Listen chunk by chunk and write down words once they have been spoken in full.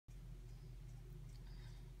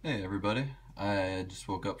Hey everybody, I just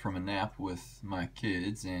woke up from a nap with my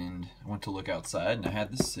kids and I went to look outside and I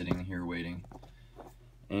had this sitting here waiting.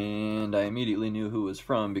 And I immediately knew who it was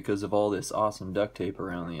from because of all this awesome duct tape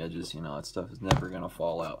around the edges. You know, that stuff is never going to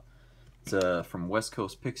fall out. It's from West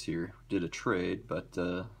Coast Picks here. Did a trade, but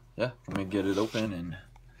yeah, let me get it open and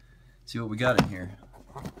see what we got in here.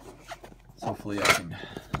 So hopefully I can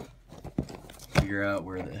figure out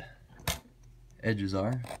where the edges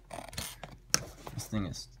are. This thing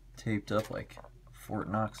is taped up like Fort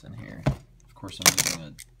Knox in here. Of course I'm using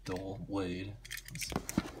a dull blade.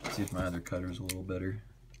 Let's see if my other cutter's a little better.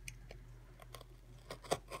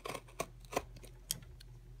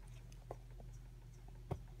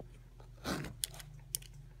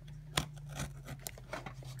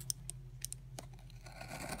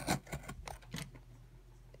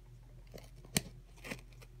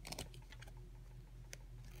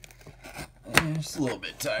 Just a little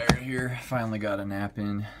bit tired here. Finally got a nap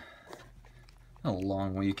in. A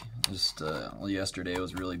long week. Just well, yesterday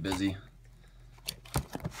was really busy.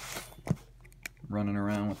 Running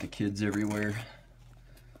around with the kids everywhere.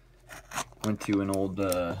 Went to an old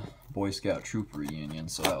Boy Scout troop reunion,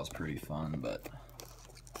 so that was pretty fun, but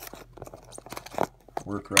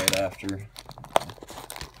work right after.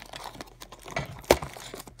 I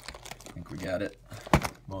think we got it,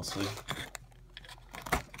 mostly.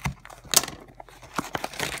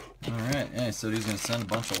 Alright, yeah, so he's going to send a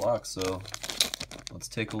bunch of locks, so let's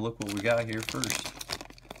take a look what we got here first.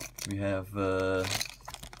 We have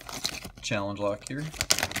challenge lock here.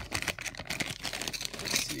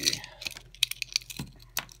 Let's see.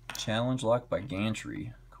 Challenge lock by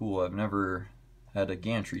Gantry. Cool, I've never had a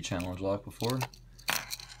Gantry challenge lock before.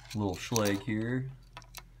 Little Schlage here.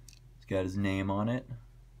 He's got his name on it.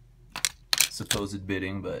 Supposed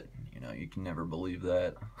bidding, but you know, you can never believe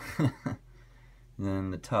that. And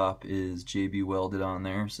then the top is JB welded on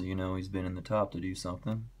there, so you know he's been in the top to do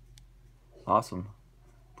something. Awesome.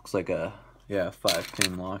 Looks like a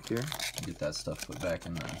 5-pin lock here. Get that stuff put back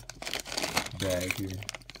in the bag here.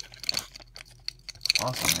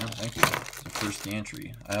 Awesome, man. Thank you. It's the first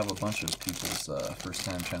Gantry. I have a bunch of people's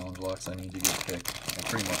first-time challenge locks I need to get picked.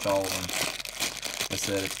 Well, pretty much all of them. Like I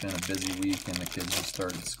said, it's been a busy week, and the kids have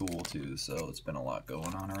started school too, so it's been a lot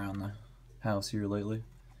going on around the house here lately.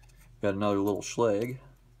 Got another little Schlage,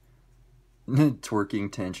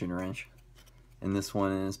 twerking tension wrench, and this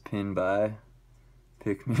one is pinned by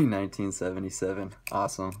Pick Me 1977.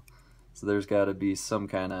 Awesome. So there's got to be some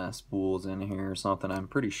kind of spools in here or something. I'm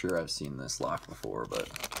pretty sure I've seen this lock before, but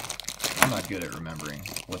I'm not good at remembering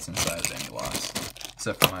what's inside of any locks,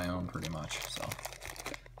 except for my own pretty much. So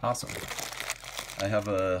awesome. I have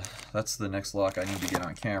that's the next lock I need to get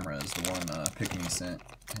on camera, is the one Pick Me sent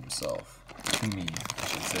himself. Me, I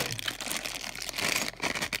should say.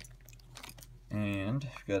 And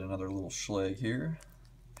we've got another little Schlage here,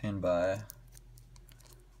 pinned by,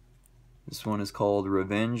 this one is called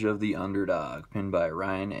Revenge of the Underdog, pinned by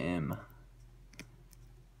Ryan M.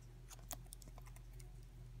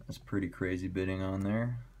 That's pretty crazy bidding on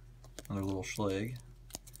there. Another little Schlage.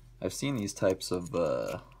 I've seen these types of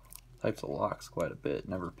locks quite a bit.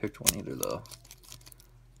 Never picked one either though.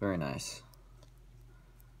 Very nice.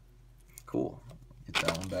 Cool. Get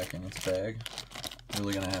that one back in its bag.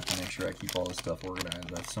 Really gonna have to make sure I keep all this stuff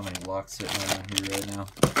organized. I have so many locks sitting around here right now.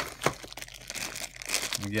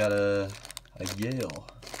 We got a Yale.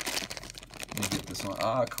 Let me get this one.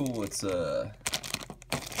 Ah, cool. It's a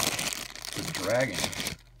dragon.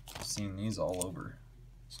 I've seen these all over.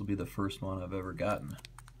 This will be the first one I've ever gotten.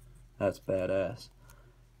 That's badass.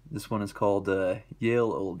 This one is called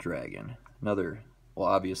Yale Old Dragon. Another, well,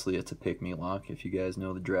 obviously it's a Pick Me lock if you guys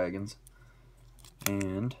know the dragons.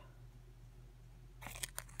 And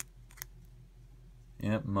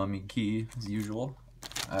yep, mummy key as usual.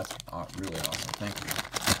 That's really awesome. Thank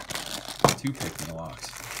you. 2 Pick Me locks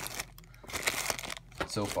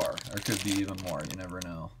so far. There could be even more. You never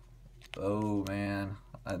know. Oh man,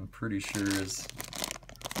 I'm pretty sure I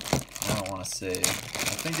don't want to say.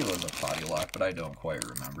 I think it was a Potty lock, but I don't quite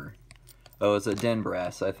remember. Oh, it's a Den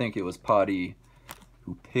Brass. I think it was Potty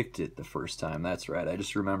who picked it the first time. That's right. I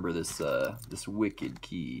just remember this this wicked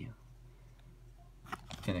key.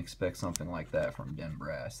 Can expect something like that from Den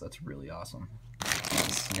Brass. That's really awesome.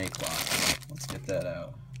 Snake lock. Let's get that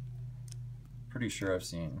out. Pretty sure I've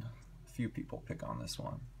seen a few people pick on this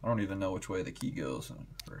one. I don't even know which way the key goes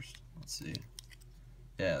first. Let's see.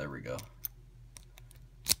 Yeah, there we go.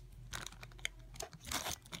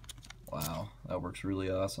 Wow, that works really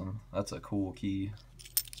awesome. That's a cool key.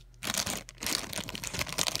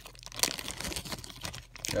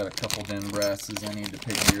 Got a couple Den Brasses I need to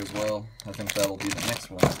pick here as well. I think that'll be the next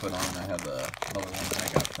one I put on. I have another one that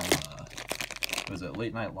I got from, was it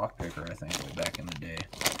Late Night Lockpicker, I think, way back in the day.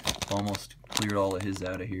 Almost cleared all of his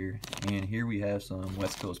out of here. And here we have some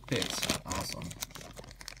West Coast picks. Awesome.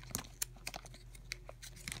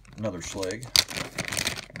 Another Schlage.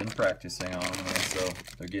 Been practicing on them, so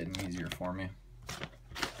they're getting easier for me.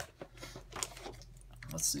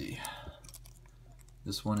 Let's see.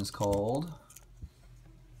 This one is called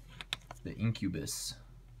the Incubus,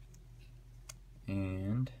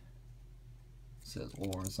 and it says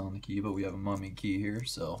Lawrence on the key, but we have a Mummy key here,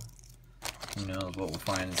 so who knows what we'll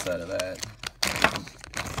find inside of that.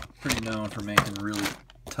 Pretty known for making really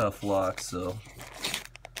tough locks, so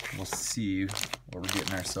we'll see what we're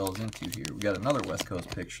getting ourselves into here. We got another West Coast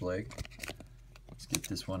pick Schlage. Let's get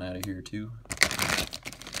this one out of here too.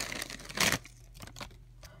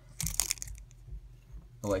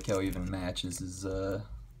 I like how he even matches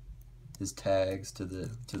his tags to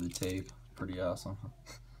the tape. Pretty awesome.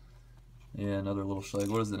 Yeah, another little Schlage.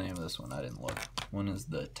 What is the name of this one? I didn't look. One is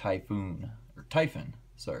the Typhoon, or Typhon.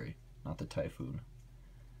 Sorry, not the Typhoon.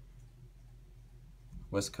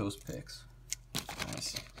 West Coast picks.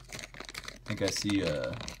 Nice. I think I see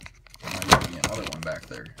might be another one back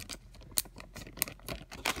there.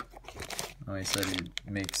 Oh, he said he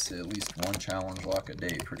makes at least one challenge lock a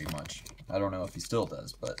day, pretty much. I don't know if he still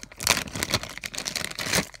does, but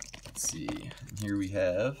let's see. And here we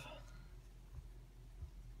have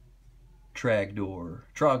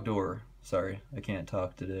Trogdor. Sorry, I can't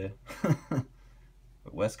talk today.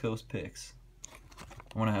 But West Coast picks.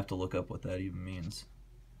 I'm gonna have to look up what that even means,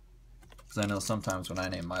 because I know sometimes when I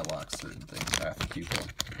name my locks, certain things, half the people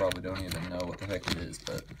probably don't even know what the heck it is.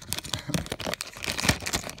 But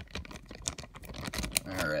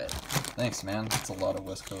all right. Thanks, man. That's a lot of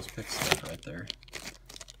West Coast pick stuff right there.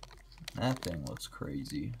 That thing looks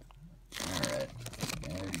crazy. Alright.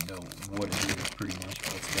 I already know what it is pretty much,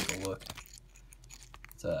 but let's take a look.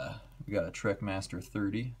 It's, we got a Trekmaster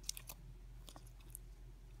 30.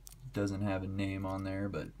 Doesn't have a name on there,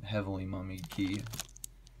 but heavily mummied key.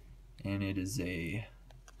 And it is a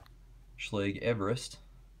Schlage Everest.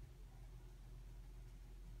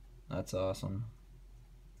 That's awesome.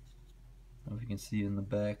 I don't know if you can see in the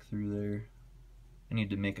back through there. I need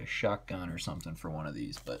to make a shotgun or something for one of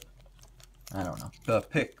these, but I don't know. The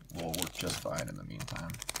pick will work just fine in the meantime.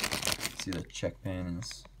 See the check pin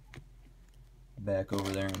is back over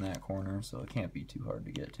there in that corner, so it can't be too hard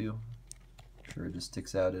to get to. I'm sure it just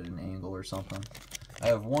sticks out at an angle or something. I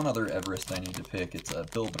have one other Everest I need to pick. It's a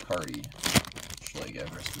Bill Bacardi Schlage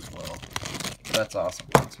Everest as well. That's awesome.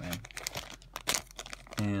 Thanks, man.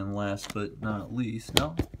 And last but not least,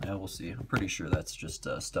 no, yeah, we'll see. I'm pretty sure that's just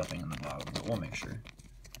stuffing in the bottom, but we'll make sure.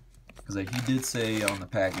 Because he did say on the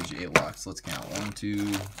package 8 locks. Let's count. 1, 2,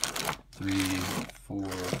 3, 4,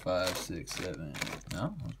 5, 6, 7.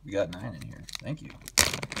 No, we got 9 in here. Thank you.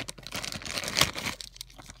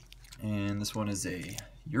 And this one is a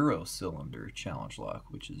Euro cylinder challenge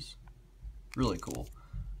lock, which is really cool.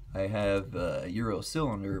 I have a Euro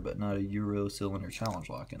cylinder, but not a Euro cylinder challenge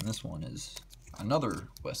lock, and this one is another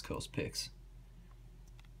West Coast picks.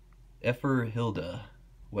 Effer Hilda,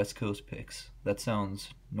 West Coast picks. That sounds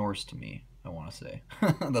Norse to me, I want to say.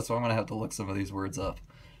 That's why I'm going to have to look some of these words up.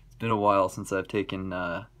 It's been a while since I've taken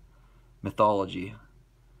mythology.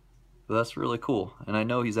 But that's really cool. And I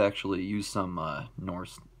know he's actually used some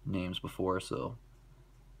Norse names before, so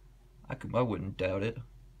I wouldn't doubt it.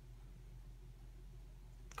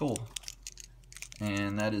 Cool.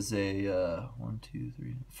 And that is a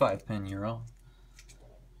 5-pin Euro.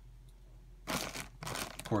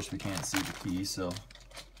 Of course, we can't see the key, so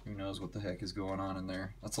who knows what the heck is going on in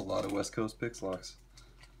there. That's a lot of West Coast picks locks.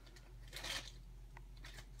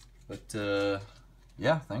 But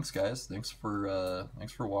yeah, thanks guys. Thanks for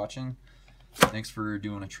watching. Thanks for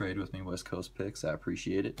doing a trade with me, West Coast picks. I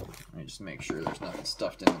appreciate it. Let me just make sure there's nothing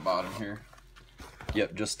stuffed in the bottom here.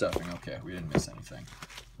 Yep, just stuffing. Okay, we didn't miss anything.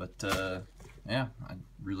 But yeah, I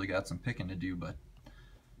really got some picking to do. But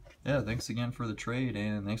yeah, thanks again for the trade,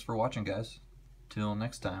 and thanks for watching, guys. Till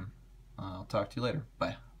next time, I'll talk to you later.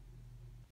 Bye.